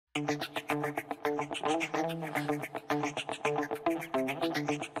Hi,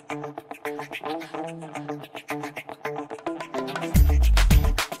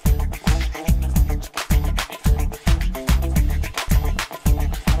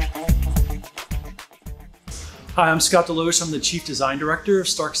 I'm Scott Deloche. I'm the Chief Design Director of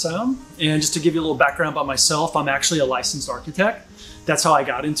Starke Sound. And just to give you a little background about myself, I'm actually a licensed architect. That's how I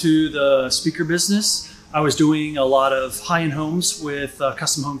got into the speaker business. I was doing a lot of high-end homes with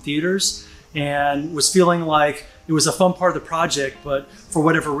custom home theaters and was feeling like it was a fun part of the project, but for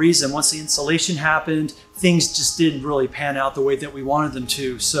whatever reason, once the installation happened, things just didn't really pan out the way that we wanted them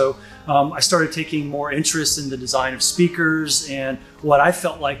to. So I started taking more interest in the design of speakers and what I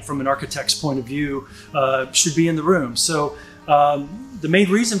felt like from an architect's point of view should be in the room. So the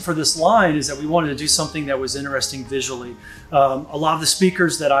main reason for this line is that we wanted to do something that was interesting visually. A lot of the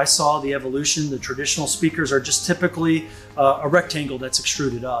speakers that I saw, the evolution, the traditional speakers, are just typically a rectangle that's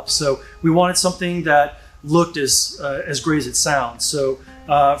extruded up. So we wanted something that looked as great as it sounds. So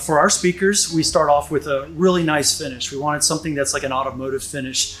for our speakers, we start off with a really nice finish. We wanted something that's like an automotive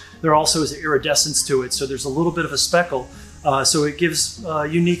finish. There also is an iridescence to it, so there's a little bit of a speckle. So it gives a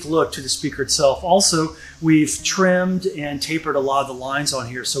unique look to the speaker itself. Also, we've trimmed and tapered a lot of the lines on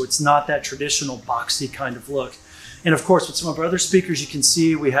here, so it's not that traditional boxy kind of look. And of course, with some of our other speakers, you can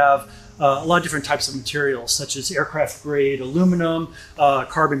see we have a lot of different types of materials, such as aircraft grade aluminum,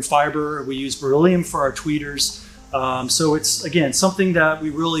 carbon fiber. We use beryllium for our tweeters. So it's, again, something that we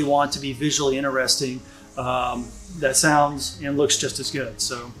really want to be visually interesting, that sounds and looks just as good.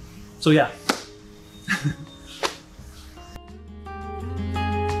 So yeah.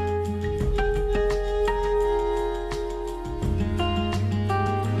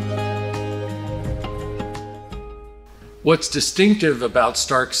 What's distinctive about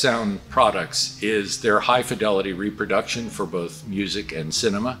Starke Sound products is their high fidelity reproduction for both music and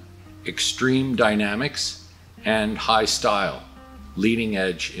cinema, extreme dynamics, and high style, leading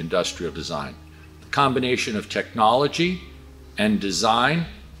edge industrial design. The combination of technology and design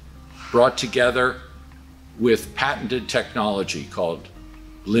brought together with patented technology called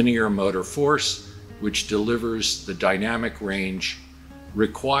linear motor force, which delivers the dynamic range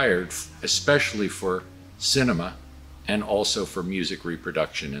required especially for cinema and also for music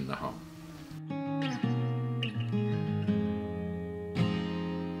reproduction in the home.